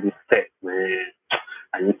is why this tech, man.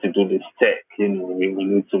 I need to do this tech. We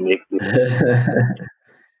need to make this. this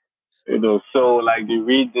year. So like they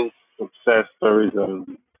read these success stories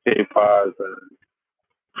on papers and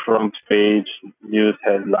front page news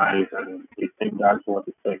headlines, and they think that's what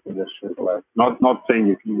the tech industry is like. Not saying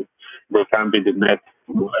they can be the next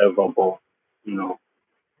whoever, but you know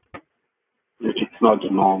it's not the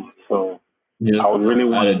norm. So I Just would really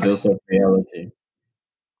add want a dose of reality.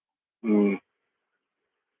 mm,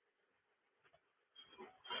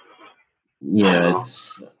 Yeah,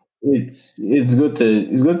 it's good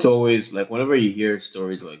to always, like, whenever you hear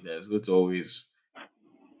stories like that, it's good to always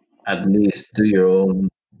at least do your own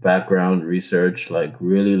background research, like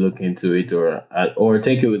really look into it, or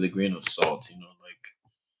take it with a grain of salt. Like,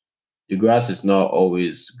 the grass is not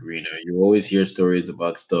always greener. You always hear stories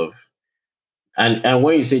about stuff. And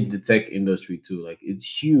when you say the tech industry too, like, it's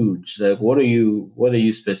huge. Like, what are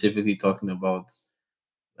you specifically talking about?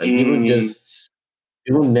 Like, mm,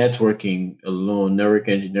 even network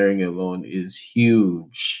engineering alone is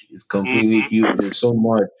huge. It's completely mm, huge. There's so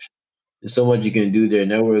much you can do there.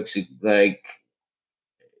 Networks, like,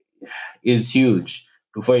 is huge.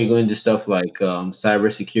 Before you go into stuff like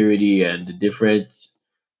cybersecurity and the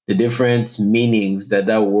different meanings that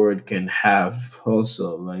word can have.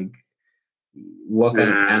 Also, like, what kind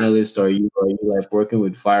of yeah, analyst are you? Are you like working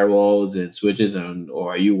with firewalls and switches,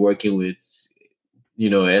 or are you working with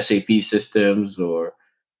SAP systems, or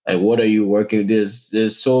like, what are you working?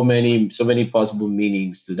 There's so many possible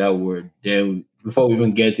meanings to that word. Then before we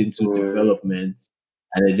even get into mm, development,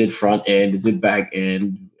 and is it front end? Is it back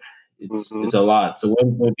end? It's mm-hmm, it's a lot. So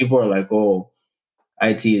when people are like, "Oh,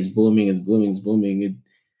 IT is booming, is booming, is booming,"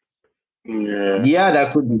 yeah, yeah,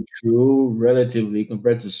 that could be true relatively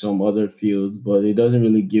compared to some other fields, but it doesn't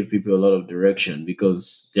really give people a lot of direction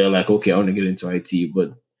because they're like, "Okay, I want to get into IT,"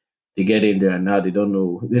 but they get in there and now they don't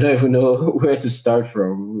know, they don't even know where to start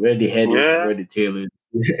from, where the head is and yeah, where the tail is.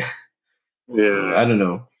 So yeah, I don't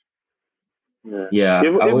know. yeah. Yeah,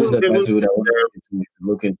 Even I always even advise even people that want to get into it to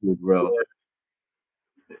look into it well.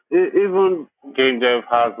 even game dev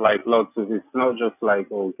has like lots of. It's not just like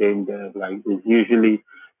game dev. Like it's usually,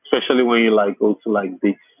 especially when you like go to like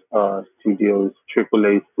big studios,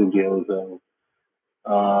 AAA studios.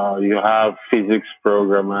 You have physics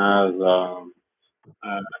programmers,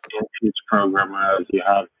 English programmers. You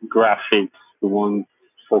have graphics, the ones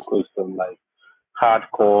focused on like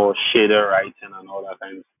hardcore shader writing and all that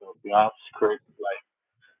kind of stuff. You have script like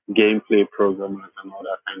gameplay programmers and all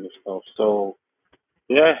that kind of stuff. So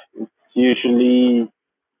yeah, it's usually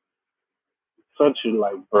such a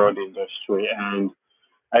like broad industry, and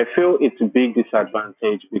I feel it's a big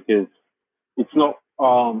disadvantage because it's not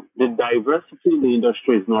the diversity in the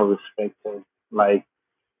industry is not respected. Like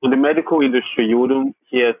in the medical industry, you wouldn't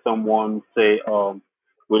hear someone say,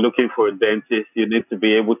 we're looking for a dentist. You need to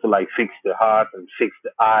be able to like fix the heart and fix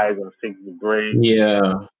the eyes and fix the brain.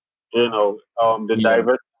 Yeah, The yeah,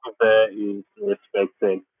 diversity there is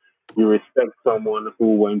respected. You respect someone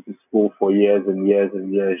who went to school for years and years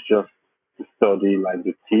and years just to study like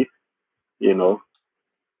the teeth. You know,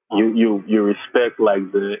 you respect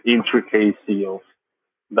like the intricacy of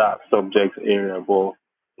that subject area, but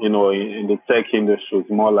in the tech industry, it's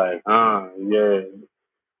more like, yeah,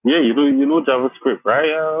 yeah, you know JavaScript, right?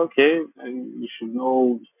 Yeah, okay, and you should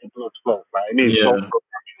know C++, right? I mean, it's all yeah.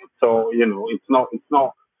 programming, so it's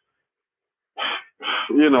not,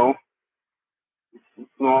 you know, it's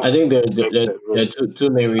not I think respected there are really. two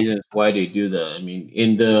main reasons why they do that. I mean,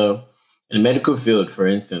 in the medical field, for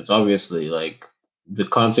instance, obviously, like, the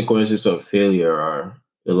consequences of failure are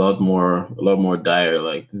a lot more dire.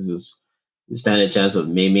 Like, you stand a chance of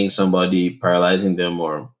maiming somebody, paralyzing them,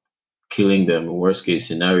 or killing them. Worst case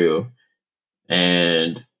scenario.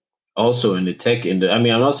 And also in the tech industry, I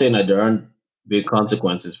mean, I'm not saying that there aren't big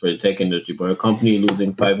consequences for the tech industry, but a company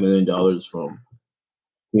losing $5 million from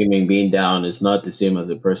streaming being down is not the same as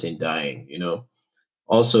a person dying.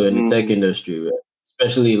 Also in the tech Mm, industry,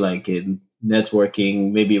 especially like in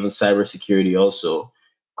networking, maybe even cybersecurity, also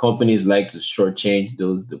companies like to shortchange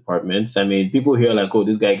those departments. I mean, people hear like, "Oh,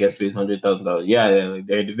 this guy gets paid $100,000." Yeah, like,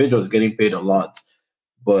 the individual is getting paid a lot,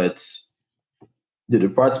 but the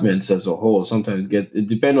departments as a whole sometimes get it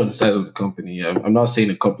depend on the size of the company. I'm not saying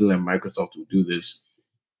a company like Microsoft will do this,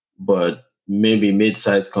 but maybe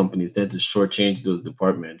mid-sized companies tend to shortchange those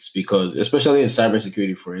departments because, especially in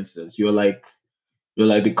cybersecurity, for instance, you're like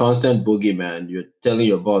the constant boogeyman. You're telling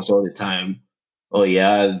your boss all the time, "Oh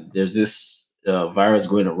yeah, there's this virus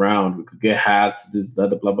going around. We could get hacked. This, blah,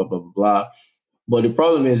 blah, blah, blah, blah, blah." Blah. But the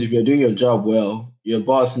problem is, if you're doing your job well, your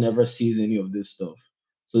boss never sees any of this stuff.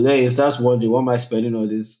 So then he starts wondering, what am I spending all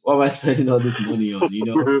this? What am I spending all this money on? You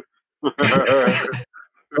know,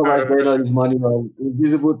 what am I spending all this money on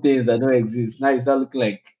invisible things that don't exist? Now you start looking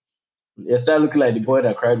like the boy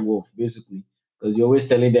that cried wolf, basically, because you're always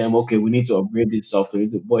telling them, okay, we need to upgrade this software.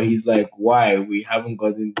 But he's like, why? We haven't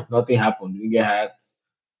gotten nothing happened. We get hacked.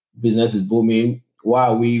 Business is booming. Why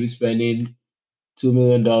are we spending $2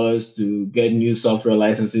 million to get new software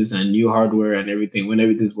licenses and new hardware and everything when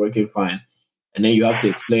everything's working fine? And then you have to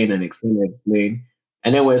explain and explain and explain.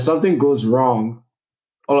 And then when something goes wrong,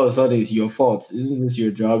 all of a sudden it's your fault. Isn't this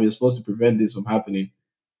your job? You're supposed to prevent this from happening.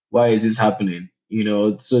 Why is this happening? You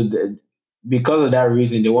know, because of that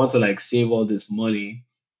reason, they want to like save all this money,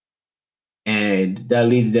 and that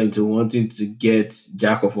leads them to wanting to get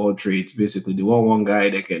jack of all trades. Basically, they want one guy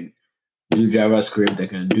that can do JavaScript, that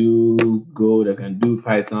can do Go, that can do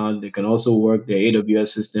Python, they can also work their AWS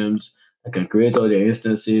systems, that can create all their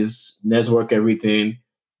instances, network everything.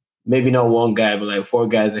 Maybe not one guy, but like four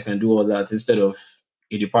guys that can do all that instead of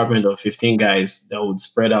a department of 15 guys that would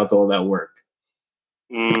spread out all that work.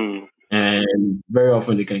 Mm, And very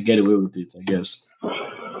often they can get away with it, I guess.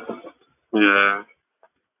 yeah.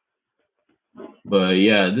 But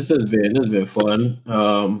yeah, this has been fun.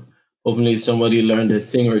 Hopefully somebody learned a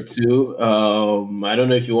thing or two. I don't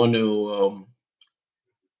know if you want to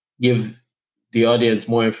give the audience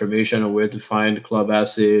more information on where to find Club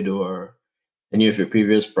Acid or any of your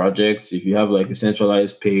previous projects. If you have like a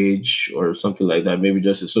centralized page or something like that, maybe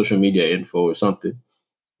just a social media info or something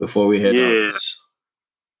before we head out. Yeah.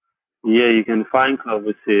 Yeah, you can find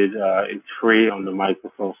CLUBASID. It's free on the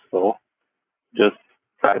Microsoft Store. Just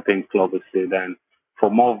type in CLUBASID. And for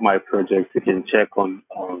more of my projects, you can check on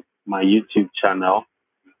my YouTube channel,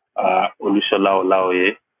 Olusola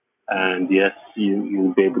Olaoye. And yes,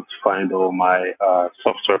 you'll be able to find all my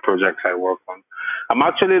software projects I work on. I'm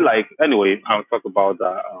actually like, anyway, I'll talk about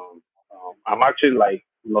that. I'm actually like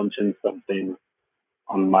launching something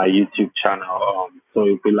on my YouTube channel. So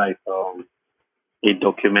it'll be like a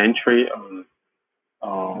documentary on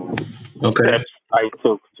Okay. steps I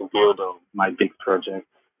took to build my big project.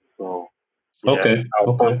 So yeah, Okay.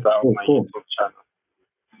 I'll post Okay. that on Cool. my Cool. YouTube channel.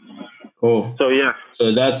 Cool. So yeah,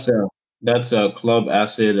 So that's a Club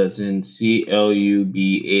Acid as in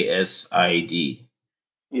CLUBASID.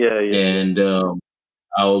 yeah, yeah, yeah. And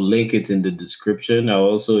I'll link it in the description. I'll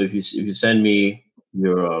also, if you send me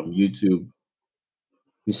your YouTube,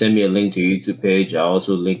 you send me a link to your YouTube page. I'll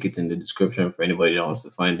also link it in the description for anybody that wants to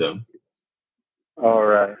find them. All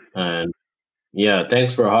right. And yeah,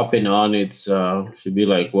 thanks for hopping on. It's should be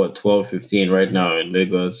like what 12:15 right now in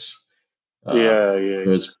Lagos. Yeah, yeah,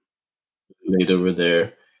 So it's late over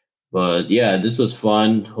there. But yeah, this was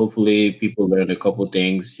fun. Hopefully, people learned a couple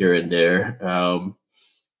things here and there.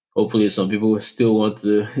 Hopefully, some people will still want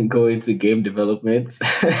to go into game development.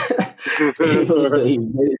 Even though you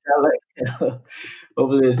made it sound like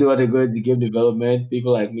hopefully they still want to go into game development.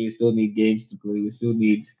 People like me still need games to play. We still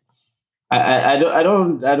need. I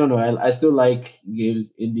don't know. I still like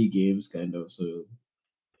games, indie games, kind of. So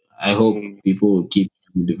I hope mm. people will keep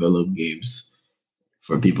trying to develop games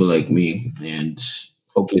for people like me, and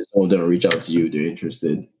hopefully some of them will reach out to you if they're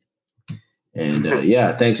interested. And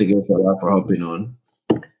yeah, thanks again for that for hopping on.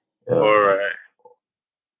 All Um, right,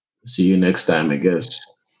 see you next time, I guess.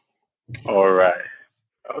 all right.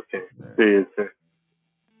 Okay. See you soon.